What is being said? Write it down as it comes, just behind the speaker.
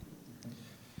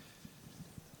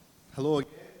Hello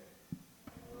again.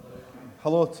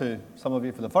 Hello to some of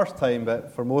you for the first time,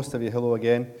 but for most of you, hello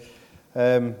again.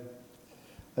 I'd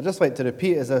just like to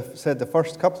repeat, as I've said the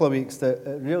first couple of weeks, that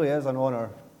it really is an honour,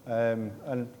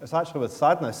 and it's actually with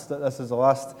sadness that this is the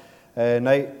last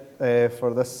night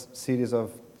for this series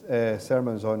of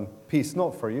sermons on peace.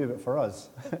 Not for you, but for us.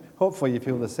 Hopefully you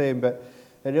feel the same, but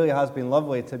it really has been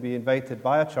lovely to be invited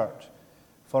by a church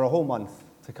for a whole month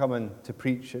to come and to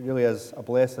preach. It really is a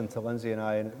blessing to Lindsay and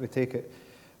I, and we take it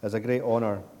as a great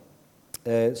honour.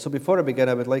 So before I begin,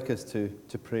 I would like us to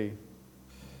pray.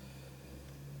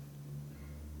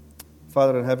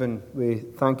 Father in heaven, we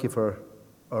thank you for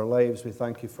our lives. We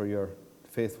thank you for your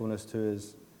faithfulness to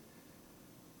us.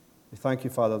 We thank you,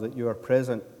 Father, that you are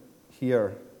present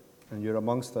here and you're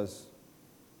amongst us.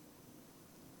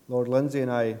 Lord, Lindsay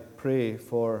and I pray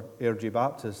for AirG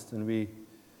Baptist, and we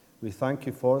thank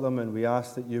you for them, and we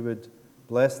ask that you would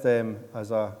bless them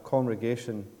as a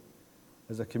congregation,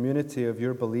 as a community of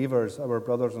your believers, our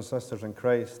brothers and sisters in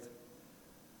Christ.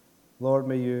 Lord,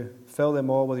 may you fill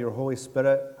them all with your Holy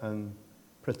Spirit and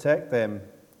protect them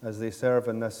as they serve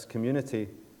in this community,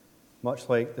 much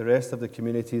like the rest of the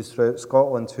communities throughout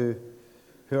Scotland who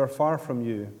are far from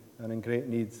you and in great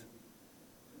need.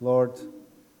 Lord,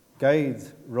 guide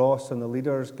Ross and the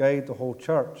leaders, guide the whole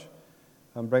church,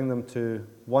 and bring them to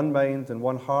one mind and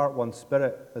one heart, one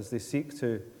spirit, as they seek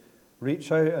to reach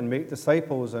out and make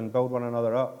disciples and build one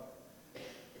another up.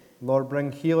 Lord,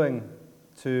 bring healing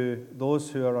to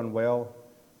those who are unwell,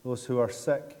 those who are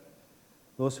sick,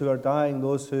 those who are dying,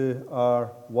 those who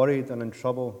are worried and in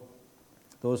trouble,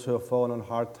 those who have fallen on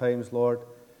hard times. Lord,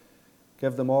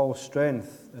 give them all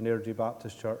strength in AirG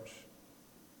Baptist Church.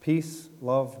 Peace,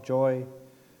 love, joy.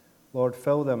 Lord,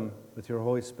 fill them with your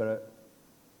Holy Spirit.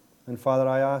 And Father,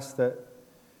 I ask that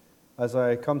as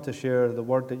I come to share the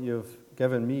word that you've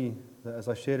given me, that as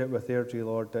I share it with AirG,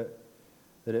 Lord, that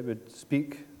it would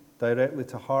speak directly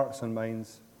to hearts and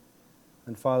minds.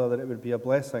 And Father, that it would be a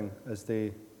blessing as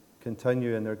they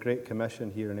continue in their great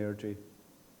commission here in AirG.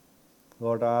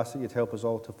 Lord, I ask that you'd help us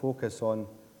all to focus on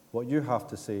what you have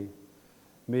to say.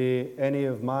 May any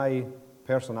of my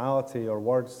personality or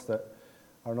words that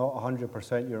are not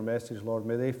 100% your message, Lord,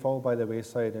 may they fall by the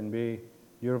wayside, and may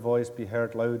your voice be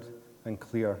heard loud and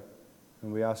clear.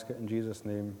 And we ask it in Jesus'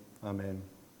 name. Amen.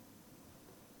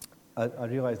 I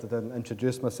realised I didn't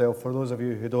introduce myself. For those of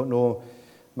you who don't know,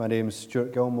 my name's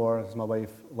Stuart Gilmore. This is my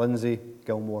wife, Lindsay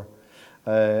Gilmore.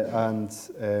 And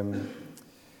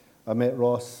I met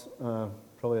Ross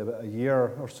probably about a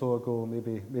year or so ago,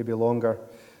 maybe longer.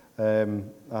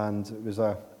 And it was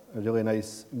a really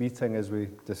nice meeting as we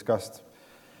discussed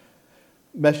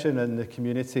mission in the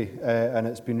community, and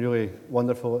it's been really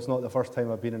wonderful. It's not the first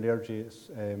time I've been in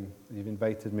AirG. You've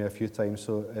invited me a few times,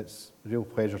 so it's a real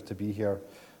pleasure to be here.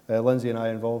 Lindsay and I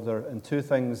are involved in two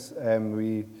things.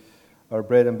 Our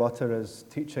bread and butter is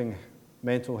teaching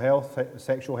mental health,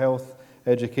 sexual health,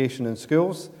 education in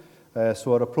schools.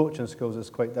 So our approach in schools is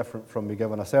quite different from me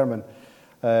giving a sermon.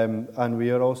 And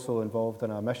we are also involved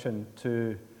in a mission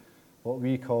to what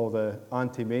we call the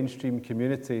anti-mainstream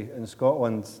community in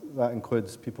Scotland. That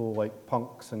includes people like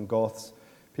punks and goths,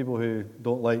 people who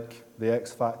don't like the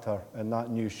X Factor and that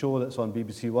new show that's on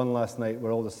BBC One last night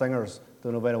where all the singers,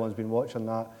 don't know if anyone's been watching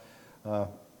that.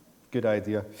 Good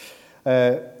idea.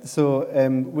 So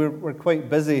we're quite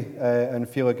busy and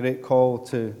feel a great call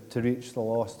to reach the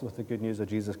lost with the good news of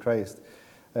Jesus Christ.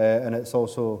 And it's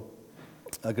also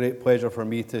a great pleasure for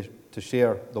me to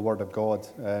share the Word of God,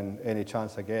 and any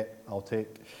chance I get, I'll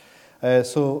take.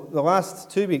 So the last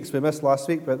 2 weeks, we missed last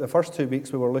week, but the first 2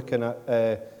 weeks we were looking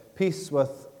at peace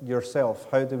with yourself.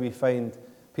 How do we find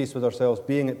peace with ourselves,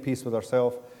 being at peace with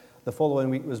ourselves? The following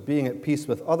week was being at peace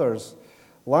with others.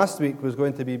 Last week was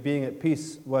going to be being at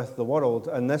peace with the world,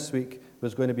 and this week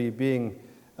was going to be being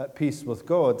at peace with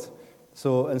God.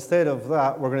 So instead of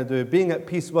that, we're going to do being at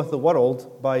peace with the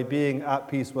world by being at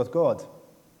peace with God.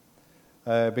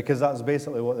 Because that's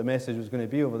basically what the message was going to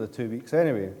be over the 2 weeks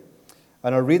anyway.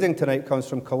 And our reading tonight comes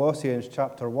from Colossians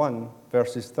chapter 1,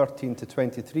 verses 13 to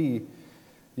 23.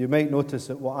 You might notice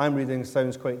that what I'm reading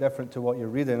sounds quite different to what you're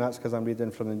reading. That's because I'm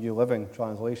reading from the New Living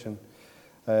Translation,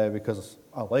 because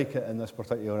I like it in this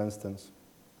particular instance.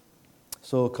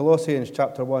 So Colossians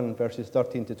chapter 1, verses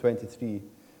 13 to 23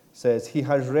 says, "He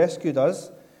has rescued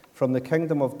us from the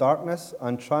kingdom of darkness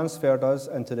and transferred us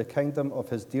into the kingdom of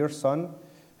his dear Son,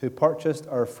 who purchased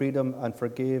our freedom and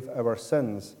forgave our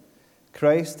sins.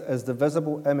 Christ is the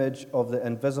visible image of the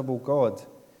invisible God.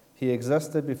 He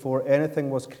existed before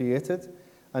anything was created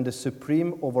and is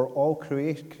supreme over all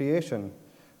creation.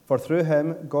 For through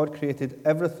him, God created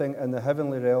everything in the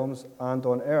heavenly realms and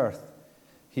on earth.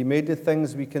 He made the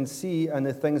things we can see and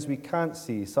the things we can't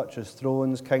see, such as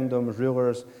thrones, kingdoms,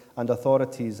 rulers, and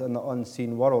authorities in the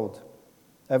unseen world.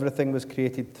 Everything was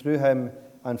created through him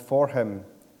and for him.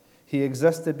 He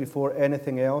existed before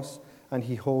anything else, and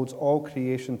he holds all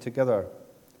creation together.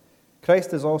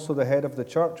 Christ is also the head of the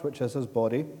church, which is his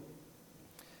body.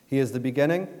 He is the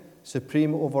beginning,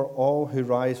 supreme over all who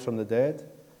rise from the dead,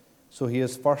 so he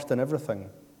is first in everything.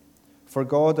 For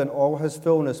God in all his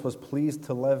fullness was pleased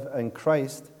to live in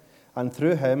Christ, and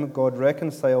through him God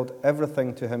reconciled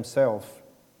everything to himself.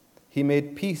 He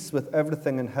made peace with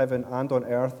everything in heaven and on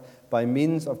earth by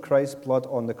means of Christ's blood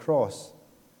on the cross.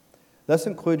 This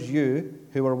includes you,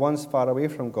 who were once far away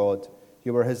from God.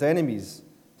 You were his enemies,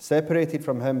 separated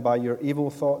from him by your evil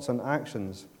thoughts and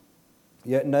actions.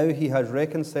 Yet now he has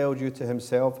reconciled you to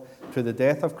himself through the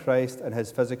death of Christ in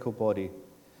his physical body.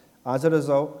 As a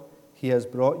result, he has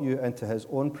brought you into his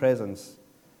own presence,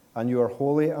 and you are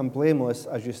holy and blameless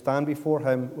as you stand before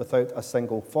him without a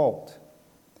single fault.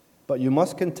 But you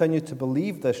must continue to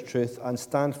believe this truth and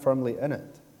stand firmly in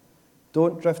it.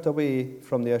 Don't drift away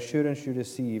from the assurance you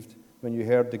received when you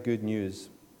heard the good news.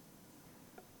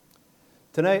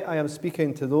 Tonight I am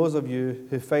speaking to those of you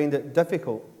who find it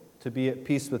difficult to be at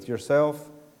peace with yourself,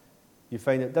 you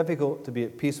find it difficult to be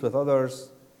at peace with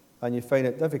others, and you find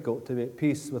it difficult to be at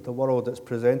peace with the world that's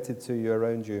presented to you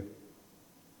around you.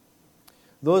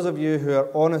 Those of you who are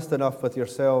honest enough with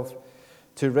yourself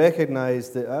to recognize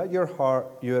that at your heart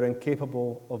you are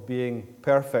incapable of being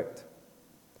perfect,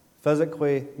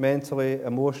 physically, mentally,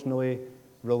 emotionally,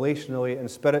 relationally, and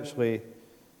spiritually,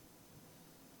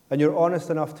 and you're honest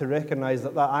enough to recognize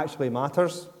that that actually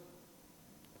matters,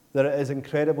 that it is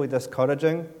incredibly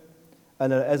discouraging,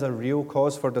 and that it is a real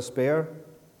cause for despair,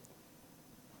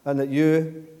 and that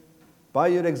you, by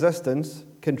your existence,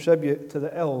 contribute to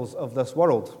the ills of this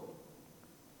world.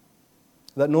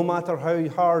 That no matter how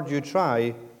hard you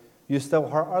try, you still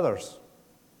hurt others.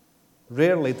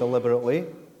 Rarely deliberately,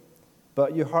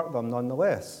 but you hurt them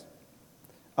nonetheless.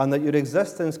 And that your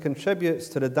existence contributes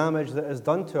to the damage that is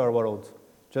done to our world.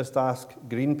 Just ask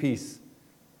Greenpeace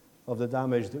of the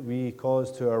damage that we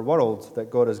cause to our world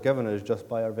that God has given us just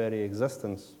by our very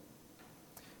existence.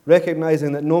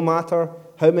 Recognizing that no matter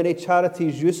how many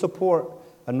charities you support,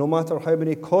 and no matter how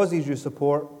many causes you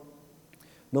support,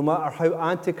 no matter how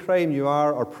anti-crime you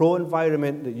are or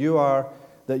pro-environment that you are,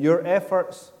 that your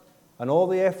efforts and all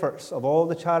the efforts of all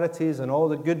the charities and all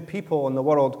the good people in the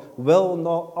world will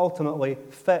not ultimately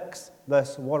fix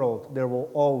this world. There will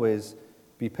always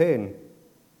be pain.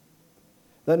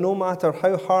 That no matter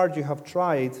how hard you have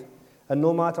tried, and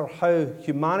no matter how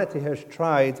humanity has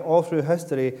tried all through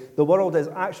history, the world is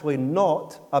actually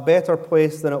not a better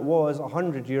place than it was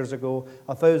 100 years ago,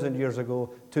 1,000 years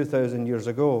ago, 2,000 years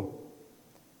ago.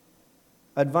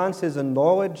 Advances in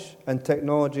knowledge and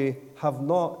technology have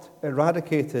not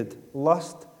eradicated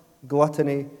lust,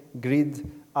 gluttony,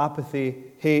 greed, apathy,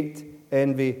 hate,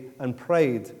 envy, and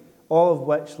pride, all of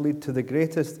which lead to the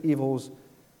greatest evils,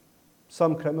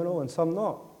 some criminal and some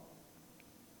not.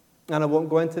 And I won't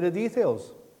go into the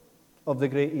details of the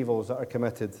great evils that are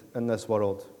committed in this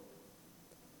world.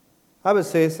 I would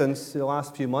say since the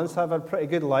last few months I've had a pretty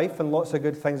good life and lots of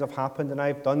good things have happened and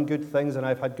I've done good things and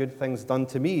I've had good things done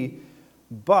to me,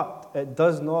 but it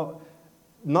does not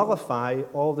nullify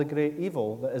all the great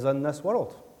evil that is in this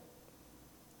world.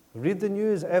 Read the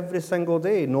news every single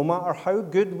day. No matter how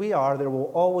good we are, there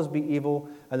will always be evil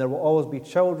and there will always be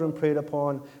children preyed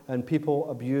upon and people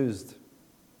abused.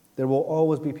 There will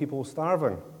always be people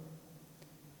starving.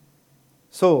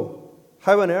 So,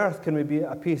 how on earth can we be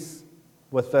at peace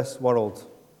with this world?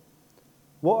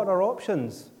 What are our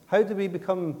options? How do we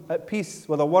become at peace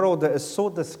with a world that is so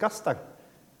disgusting?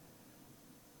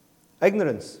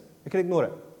 Ignorance. We can ignore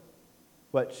it,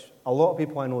 which a lot of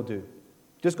people I know do.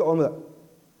 Just get on with it.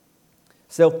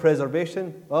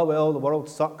 Self-preservation. Oh, well, the world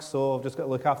sucks, so I've just got to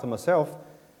look after myself.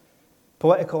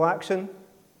 Political action.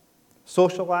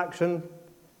 Social action.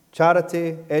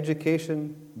 Charity,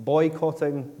 education,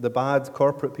 boycotting the bad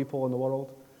corporate people in the world.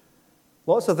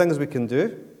 Lots of things we can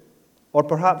do. Or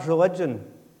perhaps religion.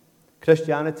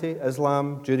 Christianity,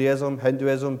 Islam, Judaism,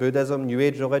 Hinduism, Buddhism, New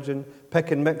Age religion,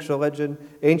 pick and mix religion,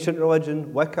 ancient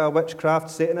religion, Wicca, witchcraft,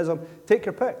 Satanism. Take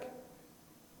your pick.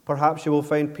 Perhaps you will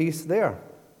find peace there.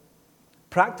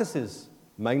 Practices,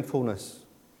 mindfulness,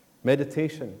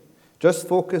 meditation. Just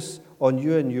focus on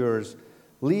you and yours.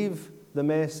 Leave the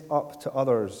mess up to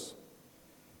others.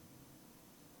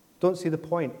 Don't see the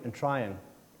point in trying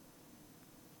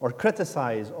or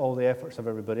criticize all the efforts of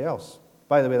everybody else.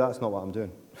 By the way, that's not what I'm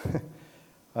doing.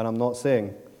 And I'm not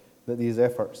saying that these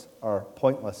efforts are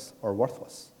pointless or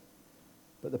worthless.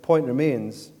 But the point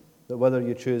remains that whether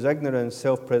you choose ignorance,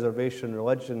 self-preservation,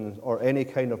 religion, or any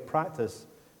kind of practice,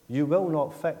 you will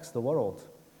not fix the world.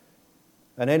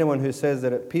 And anyone who says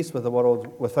they're at peace with the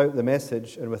world without the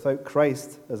message and without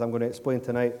Christ, as I'm going to explain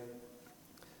tonight,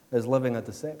 is living a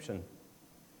deception.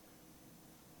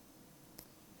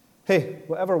 Hey,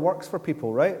 whatever works for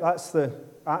people, right? That's the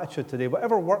attitude today.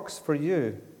 Whatever works for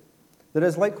you. There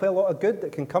is likely a lot of good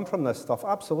that can come from this stuff,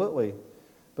 absolutely.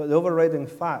 But the overriding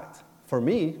fact, for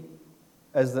me,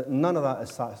 is that none of that is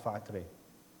satisfactory.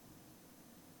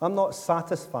 I'm not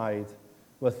satisfied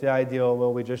with the idea,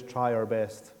 well, we just try our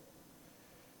best.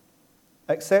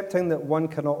 Accepting that one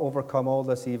cannot overcome all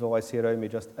this evil I see around me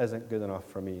just isn't good enough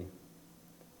for me.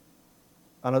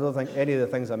 And I don't think any of the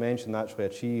things I mentioned actually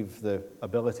achieve the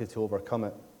ability to overcome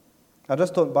it. I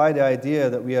just don't buy the idea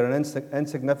that we are an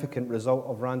insignificant result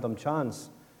of random chance.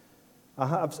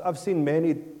 I've seen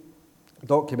many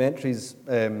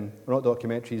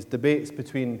debates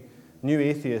between new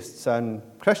atheists and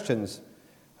Christians.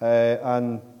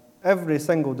 And every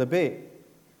single debate,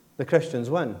 the Christians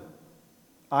win.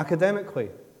 Academically,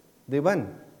 they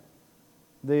win.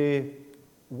 They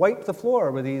wipe the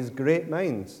floor with these great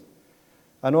minds.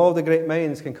 And all the great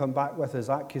minds can come back with is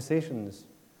accusations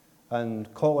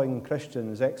and calling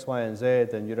Christians X, Y, and Z,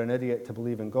 and you're an idiot to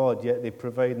believe in God, yet they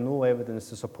provide no evidence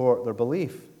to support their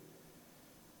belief.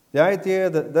 The idea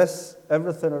that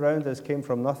everything around us came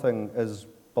from nothing is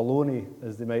baloney,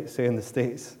 as they might say in the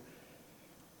States.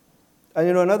 And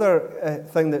another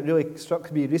thing that really struck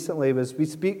me recently was we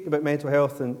speak about mental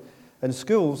health in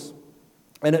schools,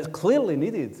 and it's clearly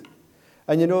needed.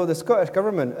 And the Scottish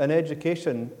Government and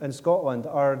education in Scotland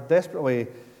are desperately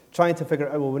trying to figure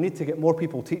out, well, we need to get more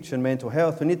people teaching mental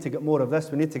health, we need to get more of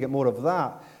this, we need to get more of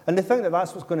that. And they think that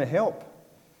that's what's going to help.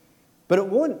 But it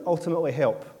won't ultimately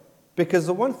help, because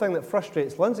the one thing that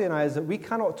frustrates Lindsay and I is that we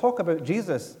cannot talk about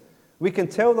Jesus. We can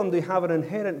tell them they have an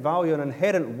inherent value, an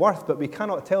inherent worth, but we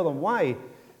cannot tell them why.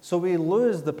 So we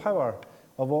lose the power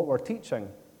of what we're teaching.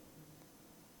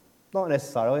 Not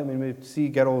necessarily. I mean, we see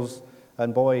girls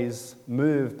and boys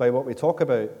moved by what we talk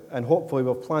about, and hopefully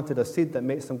we've planted a seed that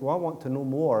makes them go, I want to know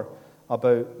more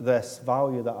about this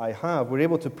value that I have. We're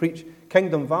able to preach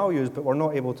kingdom values, but we're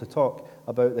not able to talk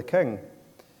about the King.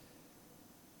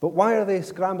 But why are they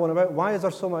scrambling about? Why is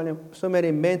there so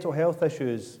many mental health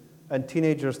issues in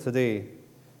teenagers today?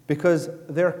 Because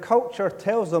their culture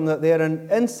tells them that they are an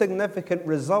insignificant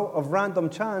result of random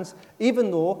chance,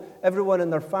 even though everyone in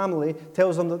their family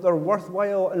tells them that they're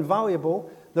worthwhile and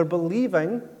valuable. They're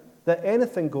believing that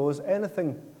anything goes,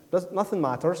 nothing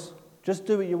matters. Just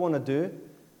do what you want to do.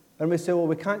 And we say, well,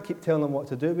 we can't keep telling them what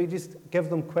to do. We just give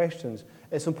them questions.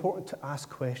 It's important to ask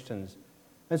questions.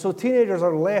 And so teenagers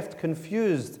are left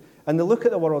confused, and they look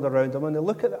at the world around them, and they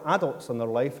look at the adults in their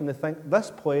life, and they think, this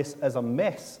place is a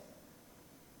mess.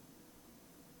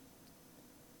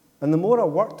 And the more I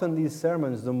worked on these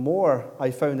sermons, the more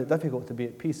I found it difficult to be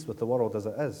at peace with the world as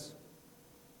it is.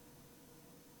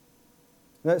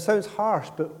 Now, it sounds harsh,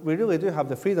 but we really do have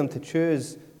the freedom to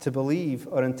choose to believe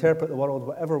or interpret the world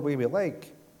whatever way we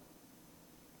like.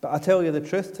 But I tell you the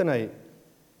truth tonight.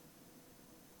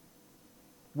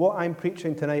 What I'm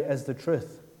preaching tonight is the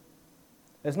truth.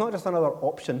 It's not just another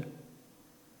option.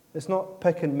 It's not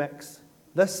pick and mix.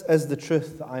 This is the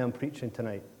truth that I am preaching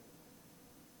tonight.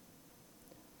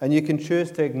 And you can choose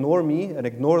to ignore me and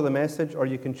ignore the message, or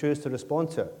you can choose to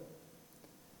respond to it.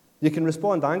 You can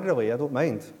respond angrily, I don't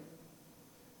mind.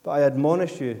 But I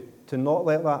admonish you to not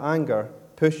let that anger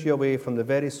push you away from the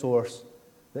very source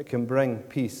that can bring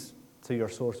peace to your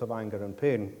source of anger and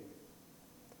pain.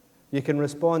 You can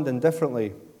respond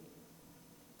indifferently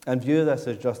and view this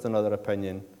as just another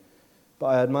opinion, but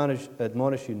I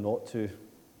admonish you not to.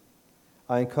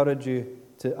 I encourage you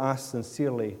to ask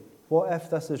sincerely, what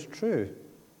if this is true?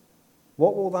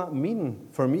 What will that mean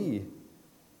for me?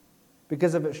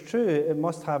 Because if it's true, it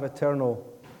must have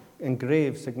eternal,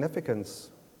 engraved significance.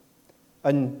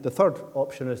 And the third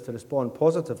option is to respond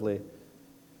positively.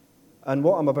 And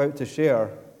what I'm about to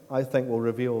share, I think, will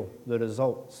reveal the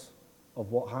results of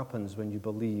what happens when you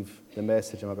believe the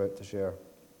message I'm about to share.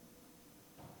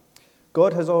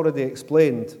 God has already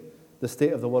explained the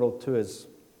state of the world to us.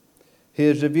 He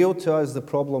has revealed to us the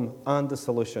problem and the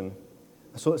solution.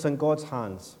 So it's in God's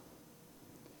hands.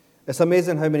 It's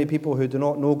amazing how many people who do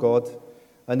not know God,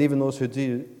 and even those who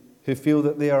do, who feel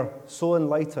that they are so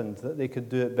enlightened that they could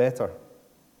do it better.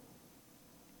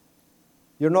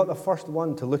 You're not the first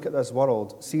one to look at this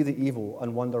world, see the evil,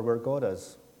 and wonder where God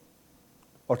is.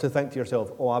 Or to think to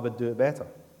yourself, oh, I would do it better.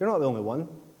 You're not the only one.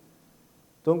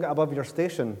 Don't get above your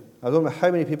station. I don't know how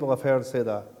many people I've heard say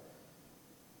that.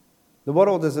 The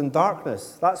world is in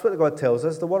darkness. That's what God tells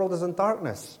us. The world is in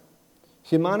darkness.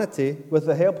 Humanity, with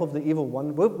the help of the evil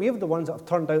one, we're the ones that have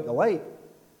turned out the light.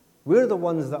 We're the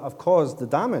ones that have caused the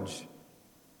damage.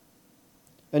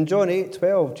 In John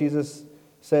 8:12, Jesus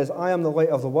says, I am the light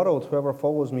of the world. Whoever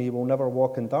follows me will never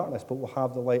walk in darkness, but will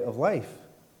have the light of life,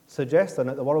 suggesting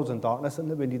that the world's in darkness and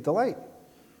that we need the light.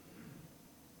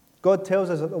 God tells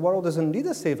us that the world is in need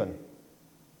of saving.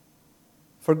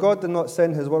 For God did not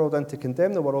send his world in to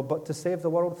condemn the world, but to save the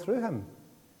world through him.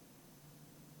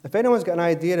 If anyone's got an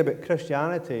idea about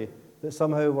Christianity that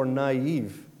somehow we're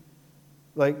naive,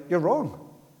 you're wrong.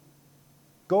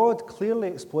 God clearly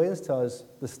explains to us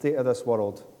the state of this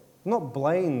world. We're not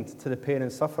blind to the pain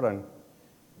and suffering.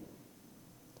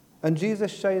 And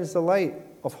Jesus shines the light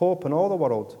of hope in all the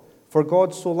world. For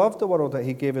God so loved the world that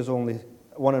he gave his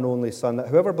one and only Son, that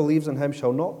whoever believes in him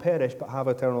shall not perish but have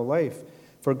eternal life.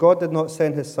 For God did not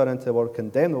send his Son into the world to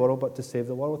condemn the world, but to save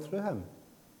the world through him.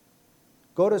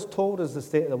 God has told us the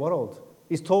state of the world.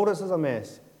 He's told us it's a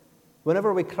mess.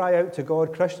 Whenever we cry out to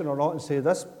God, Christian or not, and say,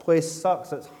 this place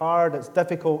sucks, it's hard, it's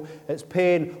difficult, it's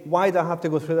pain, why do I have to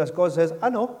go through this? God says, I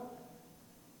know.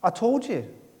 I told you.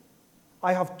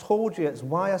 I have told you. It's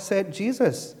why I sent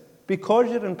Jesus.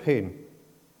 Because you're in pain.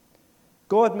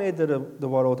 God made the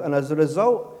world, and as a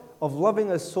result of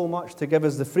loving us so much to give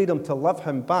us the freedom to love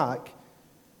him back,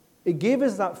 he gave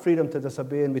us that freedom to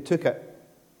disobey, and we took it.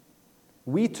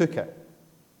 We took it.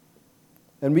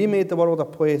 And we made the world a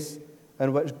place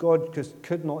in which God just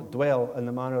could not dwell in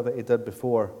the manner that he did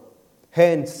before.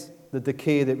 Hence, the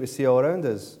decay that we see all around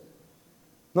us.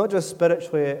 Not just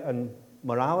spiritually and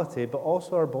morality, but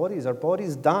also our bodies. Our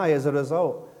bodies die as a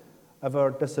result of our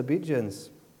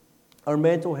disobedience. Our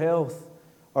mental health,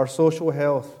 our social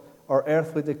health, our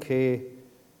earthly decay,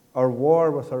 our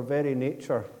war with our very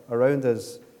nature around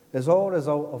us is all a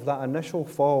result of that initial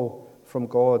fall from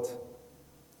God.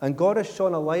 And God has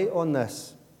shone a light on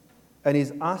this, and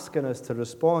he's asking us to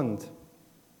respond.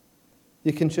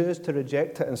 You can choose to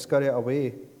reject it and scurry it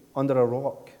away under a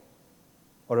rock,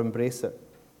 or embrace it.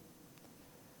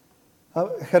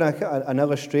 Kind of an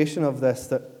illustration of this,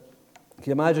 that can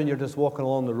you imagine you're just walking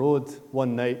along the road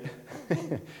one night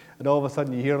and all of a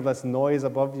sudden you hear this noise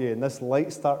above you and this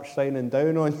light starts shining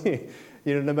down on you.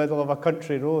 You're in the middle of a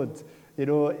country road.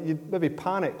 You'd maybe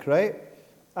panic, right?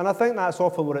 And I think that's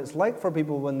often what it's like for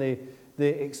people when they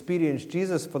experience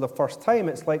Jesus for the first time.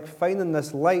 It's like finding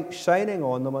this light shining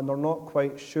on them and they're not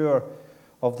quite sure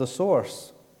of the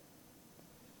source.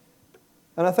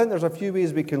 And I think there's a few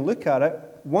ways we can look at it.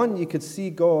 One, you could see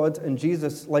God and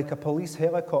Jesus like a police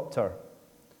helicopter.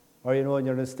 Or, when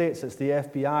you're in the States, it's the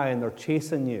FBI and they're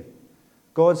chasing you.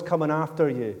 God's coming after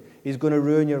you. He's going to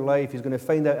ruin your life. He's going to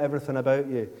find out everything about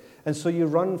you. And so you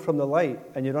run from the light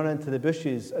and you run into the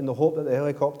bushes in the hope that the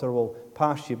helicopter will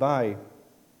pass you by.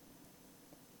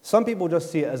 Some people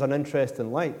just see it as an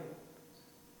interesting light.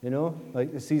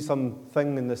 Like they see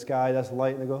something in the sky, this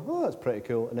light, and they go, oh, that's pretty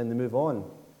cool, and then they move on.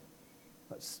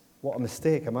 What a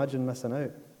mistake. Imagine missing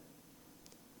out.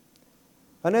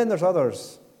 And then there's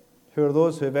others who are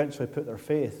those who eventually put their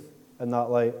faith in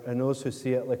that light, and those who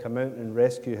see it like a mountain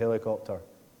rescue helicopter,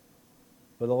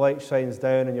 where the light shines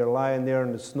down and you're lying there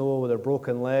in the snow with a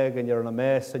broken leg and you're in a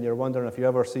mess and you're wondering if you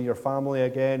ever see your family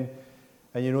again,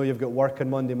 and you've got work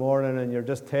on Monday morning and you're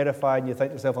just terrified and you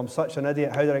think to yourself, I'm such an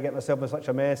idiot, how did I get myself in such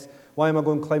a mess? Why am I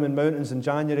going climbing mountains in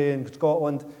January in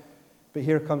Scotland? But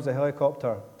here comes the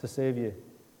helicopter to save you.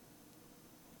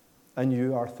 And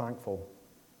you are thankful.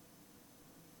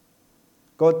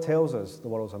 God tells us the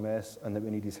world's a mess and that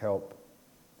we need his help.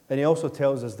 And he also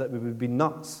tells us that we would be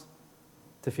nuts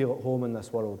to feel at home in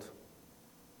this world.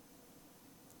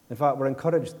 In fact, we're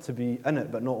encouraged to be in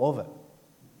it, but not of it.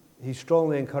 He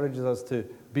strongly encourages us to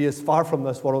be as far from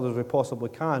this world as we possibly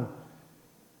can.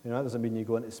 That doesn't mean you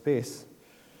go into space.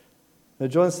 Now,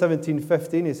 John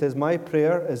 17:15, he says, my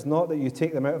prayer is not that you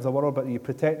take them out of the world, but that you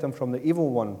protect them from the evil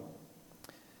one.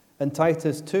 In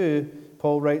Titus 2,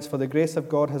 Paul writes, for the grace of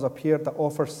God has appeared that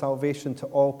offers salvation to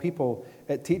all people.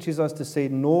 It teaches us to say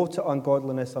no to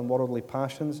ungodliness and worldly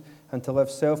passions and to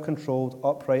live self-controlled,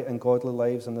 upright, and godly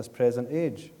lives in this present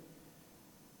age.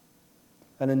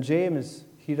 And in James,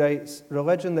 he writes,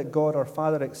 religion that God our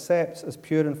Father accepts as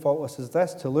pure and faultless is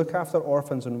this, to look after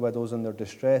orphans and widows in their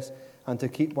distress and to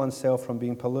keep oneself from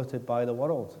being polluted by the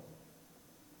world.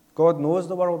 God knows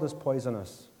the world is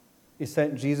poisonous. He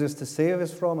sent Jesus to save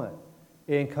us from it.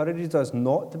 He encourages us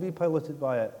not to be polluted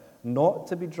by it, not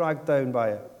to be dragged down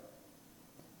by it.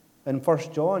 In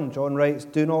 1 John, John writes,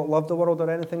 do not love the world or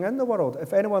anything in the world.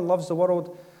 If anyone loves the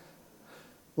world,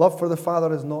 love for the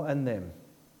Father is not in them.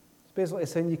 It's basically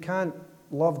saying you can't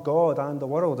love God and the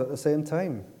world at the same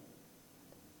time.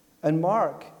 In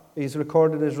Mark, he's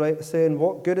recorded as right, saying,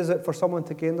 what good is it for someone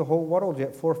to gain the whole world,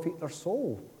 yet forfeit their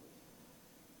soul?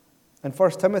 In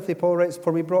 1 Timothy, Paul writes,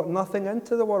 for we brought nothing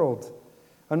into the world,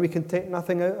 and we can take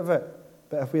nothing out of it.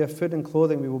 But if we have food and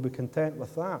clothing, we will be content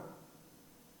with that.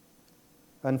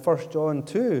 And 1 John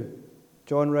 2,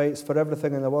 John writes, for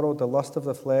everything in the world, the lust of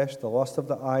the flesh, the lust of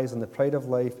the eyes, and the pride of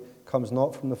life comes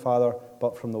not from the Father,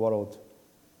 but from the world.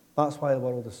 That's why the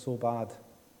world is so bad.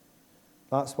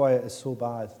 That's why it is so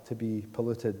bad to be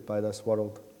polluted by this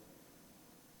world.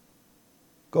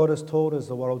 God has told us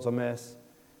the world's a mess,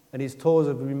 and he's told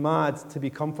us it would be mad to be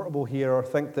comfortable here or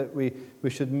think that we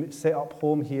should set up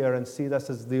home here and see this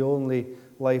as the only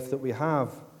life that we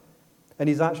have. And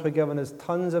he's actually given us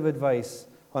tons of advice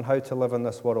on how to live in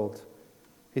this world.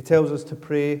 He tells us to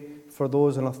pray for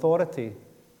those in authority,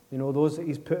 those that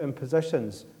he's put in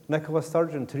positions. Nicola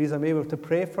Sturgeon, Theresa May, we have to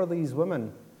pray for these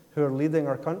women who are leading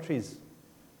our countries.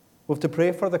 We have to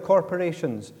pray for the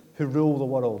corporations who rule the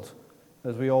world,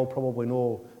 as we all probably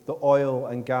know, the oil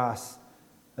and gas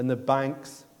and the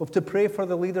banks. We have to pray for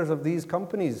the leaders of these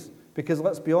companies, because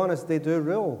let's be honest, they do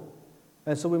rule.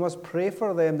 And so we must pray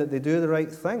for them that they do the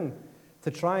right thing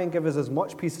to try and give us as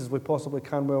much peace as we possibly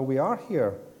can while we are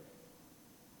here.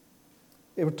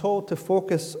 We're told to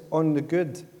focus on the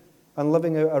good and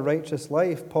living out a righteous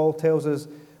life. Paul tells us,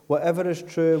 whatever is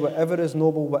true, whatever is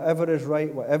noble, whatever is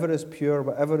right, whatever is pure,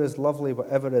 whatever is lovely,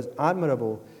 whatever is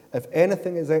admirable, if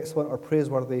anything is excellent or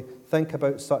praiseworthy, think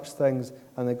about such things,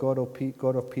 and the God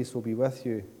of peace will be with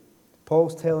you.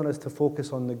 Paul's telling us to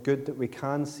focus on the good that we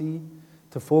can see,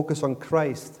 to focus on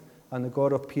Christ, and the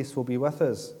God of peace will be with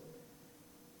us.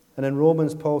 And in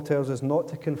Romans, Paul tells us not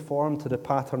to conform to the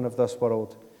pattern of this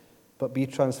world, but be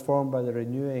transformed by the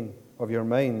renewing of your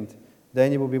mind.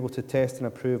 Then you will be able to test and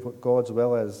approve what God's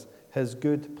will is, his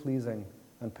good, pleasing,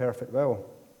 and perfect will.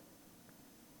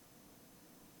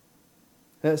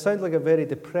 Now, it sounds like a very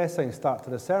depressing start to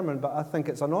the sermon, but I think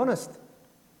it's an honest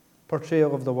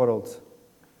portrayal of the world.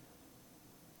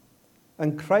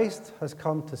 And Christ has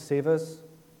come to save us.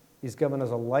 He's given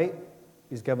us a light.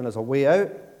 He's given us a way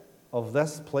out of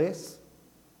this place.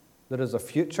 There is a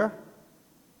future.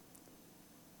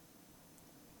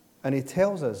 And he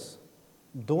tells us,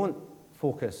 don't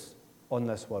focus on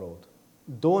this world.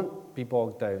 Don't be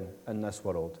bogged down in this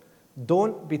world.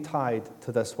 Don't be tied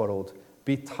to this world.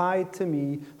 Be tied to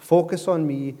me. Focus on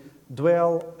me.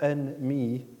 Dwell in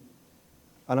me.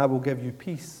 And I will give you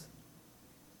peace.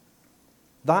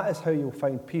 That is how you'll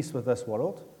find peace with this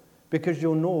world, because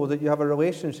you'll know that you have a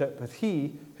relationship with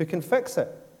he who can fix it.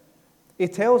 He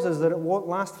tells us that it won't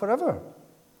last forever.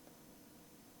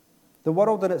 The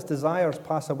world and its desires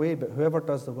pass away, but whoever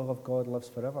does the will of God lives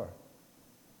forever.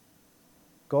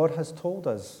 God has told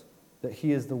us that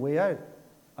he is the way out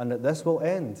and that this will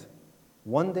end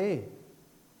one day.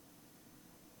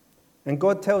 And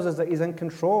God tells us that he's in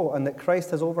control and that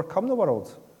Christ has overcome the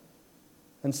world.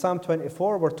 In Psalm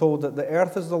 24, we're told that the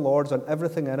earth is the Lord's and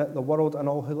everything in it, the world and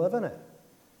all who live in it.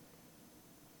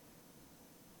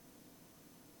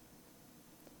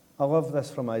 I love this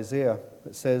from Isaiah.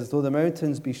 It says, though the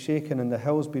mountains be shaken and the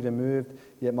hills be removed,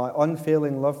 yet my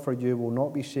unfailing love for you will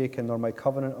not be shaken, nor my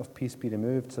covenant of peace be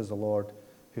removed, says the Lord,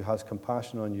 who has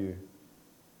compassion on you.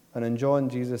 And in John,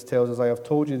 Jesus tells us, I have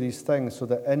told you these things so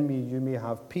that in me you may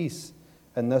have peace.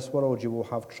 In this world you will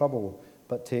have trouble,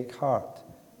 but take heart,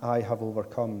 I have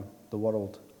overcome the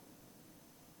world.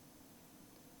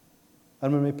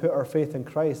 And when we put our faith in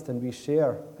Christ and we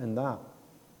share in that,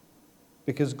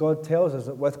 because God tells us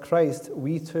that with Christ,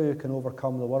 we too can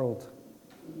overcome the world.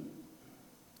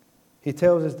 He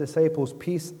tells his disciples,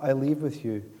 peace I leave with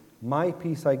you, my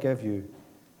peace I give you.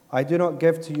 I do not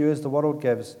give to you as the world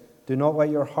gives. Do not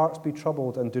let your hearts be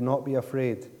troubled and do not be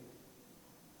afraid.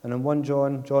 And in 1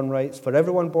 John, John writes, for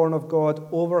everyone born of God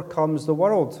overcomes the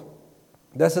world.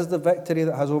 This is the victory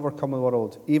that has overcome the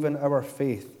world, even our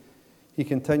faith. He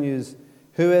continues,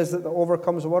 who is it that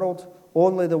overcomes the world?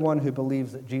 Only the one who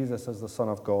believes that Jesus is the Son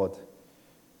of God.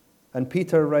 And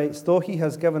Peter writes, though he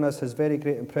has given us his very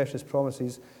great and precious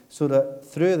promises, so that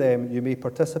through them you may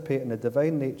participate in the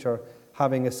divine nature,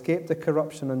 having escaped the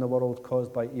corruption in the world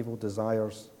caused by evil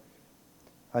desires.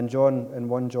 And John, in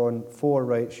 1 John 4,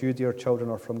 writes, you, dear children,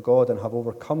 are from God and have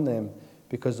overcome them,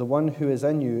 because the one who is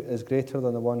in you is greater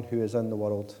than the one who is in the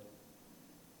world.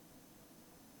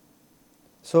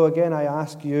 So again, I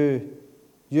ask you,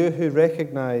 you who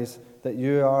recognize that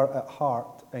you are at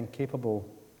heart incapable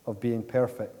of being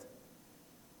perfect,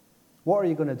 what are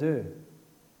you going to do?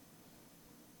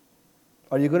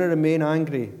 Are you going to remain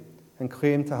angry and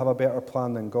claim to have a better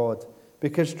plan than God?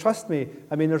 Because trust me,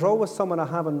 there's always someone I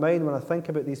have in mind when I think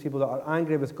about these people that are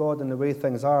angry with God and the way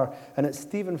things are, and it's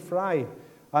Stephen Fry.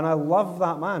 And I love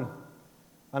that man.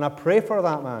 And I pray for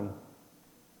that man.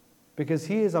 Because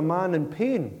he is a man in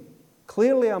pain.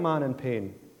 Clearly a man in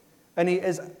pain. And he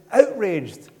is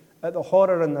outraged at the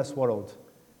horror in this world.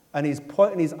 And he's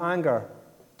pointing his anger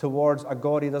towards a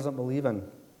God he doesn't believe in.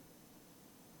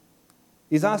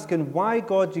 He's asking, why,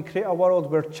 God, do you create a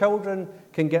world where children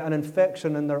can get an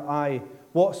infection in their eye?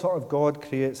 What sort of God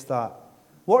creates that?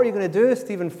 What are you going to do,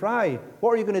 Stephen Fry?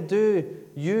 What are you going to do,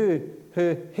 you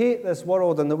who hate this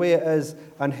world and the way it is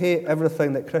and hate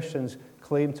everything that Christians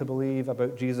claim to believe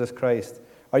about Jesus Christ?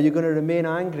 Are you going to remain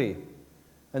angry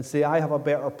and say, I have a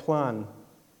better plan?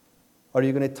 Or are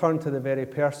you going to turn to the very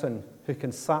person who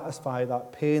can satisfy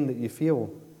that pain that you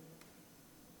feel?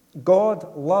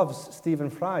 God loves Stephen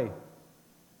Fry.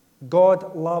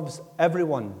 God loves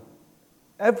everyone.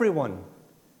 Everyone.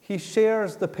 He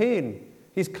shares the pain.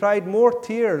 He's cried more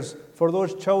tears for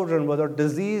those children with their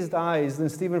diseased eyes than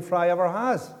Stephen Fry ever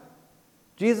has.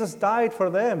 Jesus died for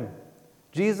them.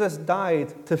 Jesus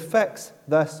died to fix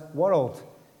this world.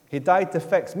 He died to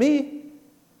fix me,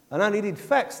 and I needed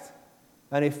fixed.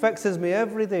 And he fixes me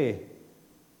every day.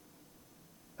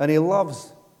 And he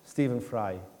loves Stephen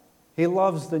Fry. He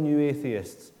loves the new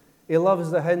atheists. He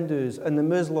loves the Hindus and the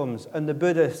Muslims and the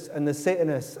Buddhists and the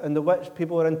Satanists and the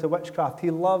people who are into witchcraft. He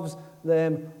loves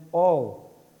them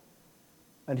all.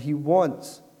 And he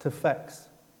wants to fix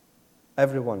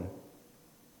everyone.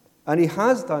 And he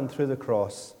has done through the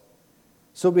cross.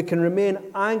 So we can remain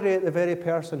angry at the very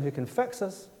person who can fix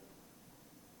us,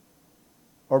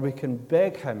 or we can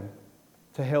beg him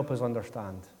to help us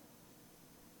understand.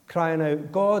 Crying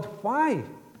out, God, why?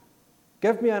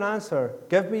 Give me an answer.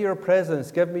 Give me your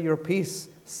presence. Give me your peace.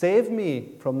 Save me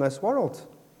from this world.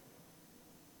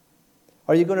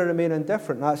 Are you going to remain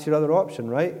indifferent? That's your other option,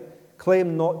 right?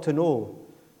 Claim not to know.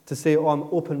 To say, oh, I'm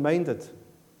open-minded.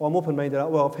 Oh, I'm open-minded.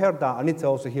 Well, I've heard that. I need to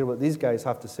also hear what these guys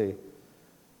have to say.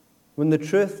 When the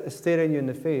truth is staring you in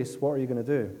the face, what are you going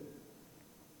to do?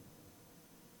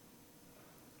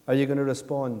 Are you going to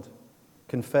respond?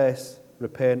 Confess,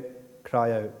 repent,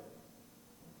 cry out?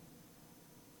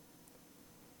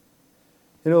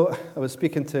 You know, I was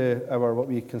speaking to what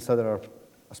we consider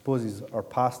our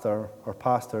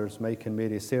pastors, Mike and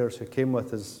Mary Sayers, who came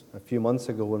with us a few months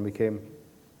ago when we came.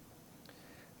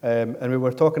 And we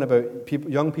were talking about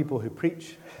young people who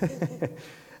preach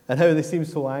and how they seem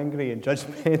so angry and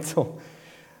judgmental.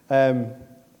 And,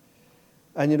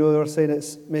 you know, they were saying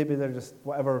maybe they're just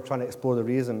whatever, trying to explore the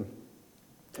reason.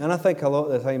 And I think a lot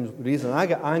of the times the reason I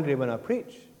get angry when I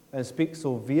preach and speak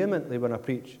so vehemently when I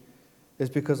preach is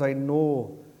because I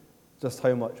know just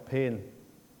how much pain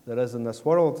there is in this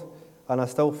world, and I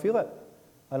still feel it.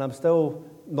 And I'm still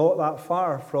not that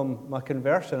far from my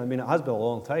conversion. I mean, it has been a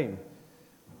long time.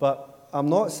 But I'm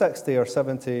not 60 or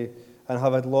 70 and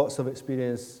have had lots of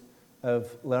experience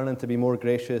of learning to be more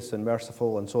gracious and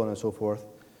merciful and so on and so forth.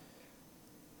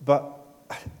 But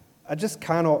I just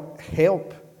cannot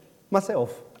help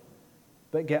myself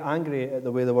but get angry at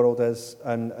the way the world is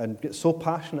and get so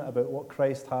passionate about what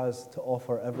Christ has to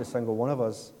offer every single one of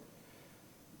us.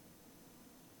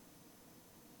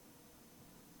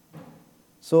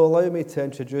 So allow me to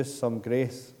introduce some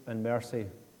grace and mercy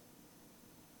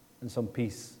and some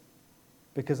peace,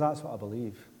 because that's what I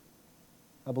believe.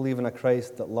 I believe in a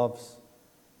Christ that loves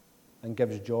and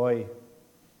gives joy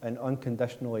and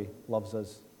unconditionally loves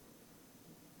us,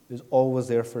 who's always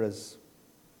there for us.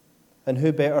 And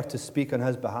who better to speak on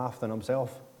his behalf than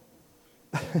himself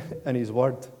and his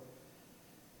word?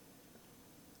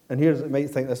 And you might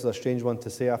think this is a strange one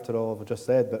to say after all I've just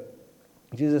said, but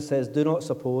Jesus says, do not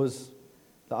suppose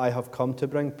that I have come to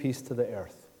bring peace to the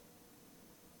earth.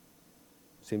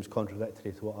 Seems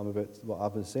contradictory to what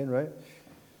I've been saying, right?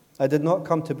 I did not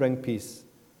come to bring peace,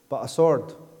 but a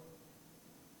sword.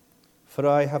 For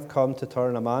I have come to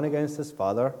turn a man against his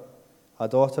father, a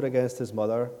daughter against his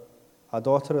mother, a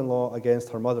daughter-in-law against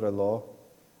her mother-in-law.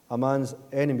 A man's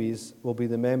enemies will be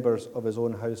the members of his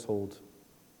own household.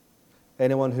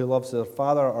 Anyone who loves their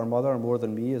father or mother more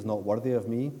than me is not worthy of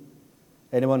me.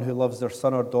 Anyone who loves their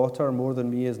son or daughter more than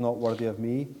me is not worthy of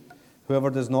me. Whoever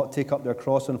does not take up their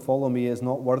cross and follow me is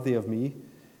not worthy of me.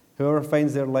 Whoever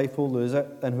finds their life will lose it,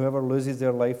 and whoever loses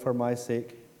their life for my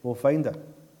sake will find it.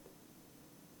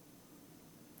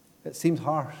 It seems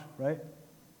harsh, right?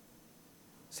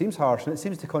 Seems harsh, and it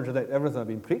seems to contradict everything I've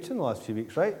been preaching the last few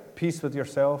weeks, right? Peace with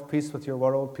yourself, peace with your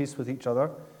world, peace with each other.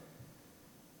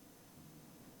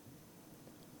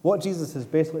 What Jesus is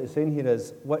basically saying here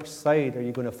is, which side are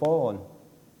you going to fall on?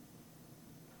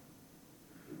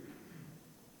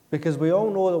 Because we all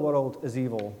know the world is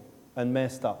evil and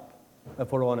messed up,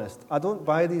 if we're honest. I don't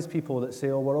buy these people that say,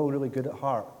 oh, we're all really good at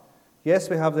heart. Yes,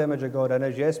 we have the image of God in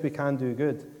us. Yes, we can do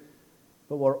good.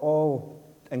 But we're all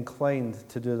inclined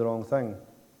to do the wrong thing.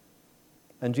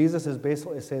 And Jesus is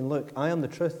basically saying, look, I am the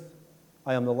truth.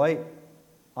 I am the light.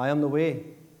 I am the way.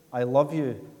 I love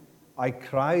you. I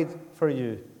cried for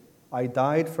you. I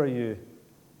died for you.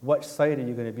 Which side are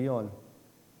you going to be on?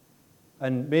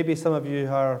 And maybe some of you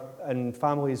are in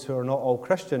families who are not all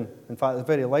Christian. In fact, it's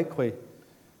very likely.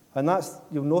 And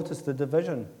you'll notice the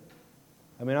division.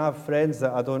 I mean, I have friends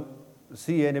that I don't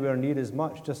see anywhere near as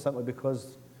much just simply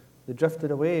because they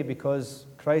drifted away, because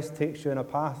Christ takes you in a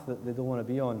path that they don't want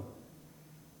to be on.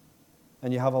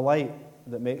 And you have a light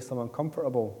that makes them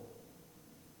uncomfortable.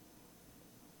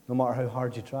 No matter how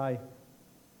hard you try.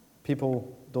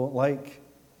 People don't like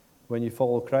when you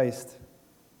follow Christ.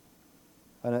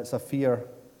 And it's a fear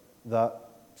that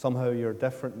somehow you're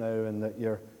different now and that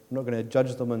you're not going to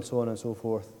judge them and so on and so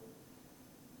forth.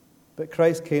 But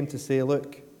Christ came to say,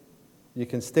 look, you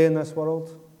can stay in this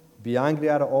world, be angry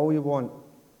at it all you want,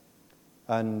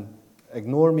 and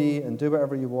ignore me and do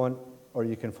whatever you want, or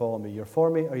you can follow me. You're for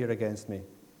me or you're against me.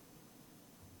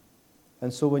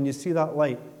 And so when you see that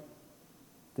light,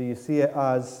 do you see it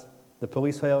as the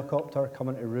police helicopter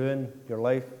coming to ruin your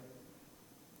life?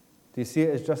 Do you see it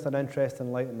as just an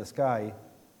interesting light in the sky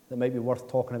that might be worth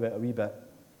talking about a wee bit?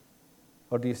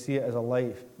 Or do you see it as a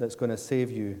light that's going to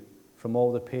save you from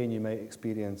all the pain you might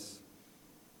experience?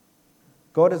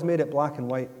 God has made it black and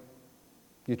white.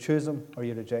 You choose him or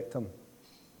you reject him.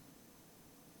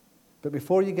 But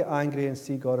before you get angry and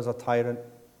see God as a tyrant,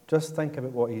 just think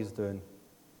about what he's doing.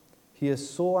 He is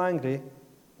so angry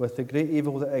with the great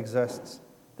evil that exists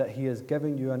that he is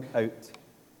giving you an out,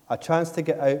 a chance to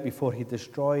get out before he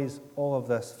destroys all of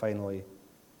this finally.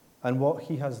 And what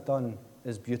he has done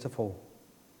is beautiful.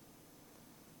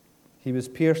 He was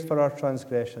pierced for our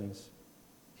transgressions.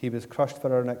 He was crushed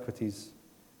for our iniquities.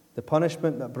 The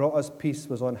punishment that brought us peace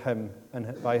was on him,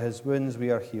 and by his wounds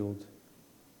we are healed.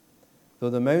 Though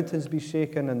the mountains be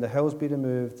shaken and the hills be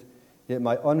removed, yet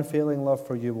my unfailing love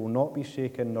for you will not be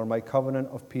shaken, nor my covenant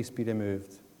of peace be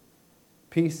removed.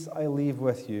 Peace I leave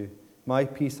with you, my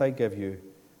peace I give you.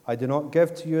 I do not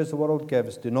give to you as the world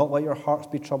gives. Do not let your hearts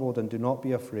be troubled, and do not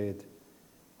be afraid.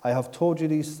 I have told you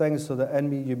these things so that in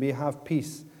me you may have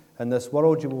peace. In this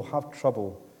world you will have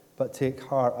trouble, but take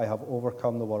heart, I have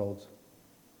overcome the world.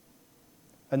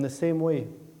 In the same way,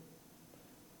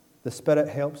 the Spirit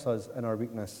helps us in our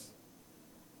weakness.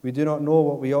 We do not know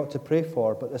what we ought to pray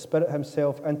for, but the Spirit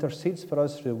himself intercedes for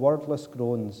us through wordless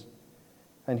groans.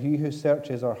 And he who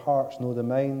searches our hearts knows the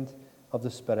mind of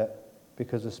the Spirit,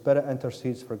 because the Spirit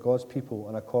intercedes for God's people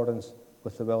in accordance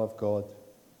with the will of God.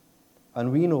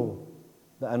 And we know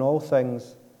that in all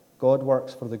things God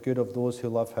works for the good of those who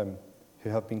love him, who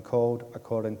have been called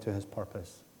according to his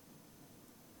purpose.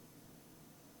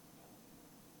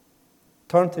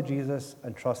 Turn to Jesus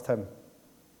and trust him.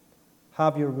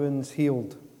 Have your wounds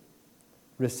healed.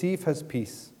 Receive his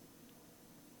peace.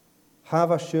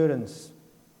 Have assurance.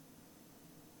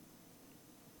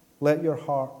 Let your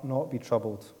heart not be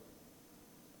troubled.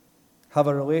 Have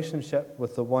a relationship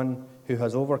with the one who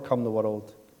has overcome the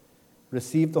world.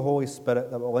 Receive the Holy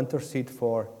Spirit that will intercede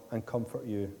for and comfort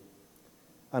you.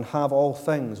 And have all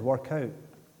things work out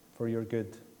for your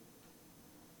good.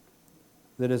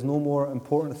 There is no more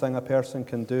important thing a person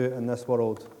can do in this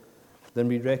world than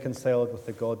be reconciled with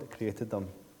the God that created them.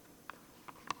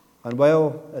 And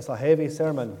while it's a heavy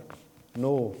sermon,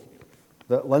 know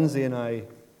that Lindsay and I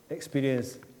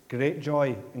experience great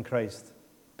joy in Christ,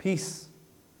 peace,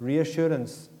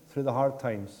 reassurance through the hard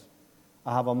times.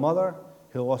 I have a mother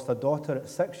who lost a daughter at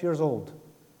 6 years old,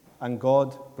 and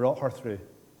God brought her through,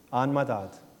 and my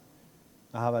dad.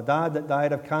 I have a dad that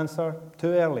died of cancer too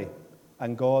early,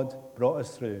 and God brought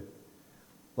us through.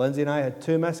 Lindsay and I had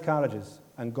 2 miscarriages,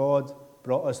 and God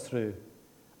brought us through.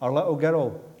 Our little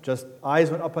girl, just eyes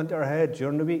went up into her head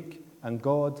during the week, and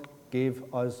God gave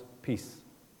us peace,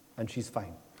 and she's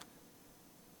fine.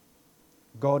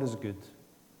 God is good.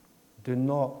 Do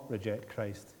not reject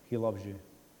Christ. He loves you.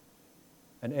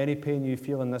 And any pain you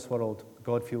feel in this world,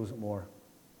 God feels it more.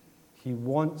 He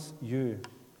wants you.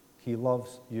 He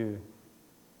loves you.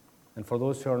 And for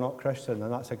those who are not Christian,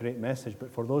 and that's a great message,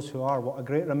 but for those who are, what a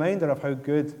great reminder of how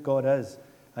good God is.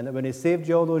 And that when he saved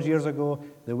you all those years ago,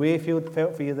 the way he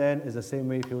felt for you then is the same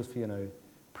way he feels for you now.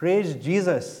 Praise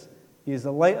Jesus. He is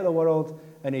the light of the world,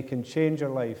 and he can change your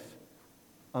life.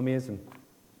 Amazing.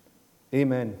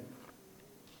 Amen.